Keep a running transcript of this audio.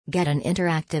Get an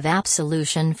interactive app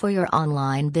solution for your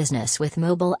online business with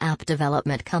mobile app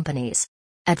development companies.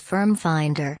 At Firm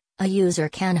Finder, a user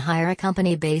can hire a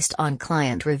company based on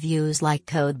client reviews like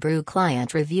Brew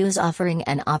Client Reviews, offering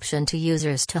an option to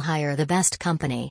users to hire the best company.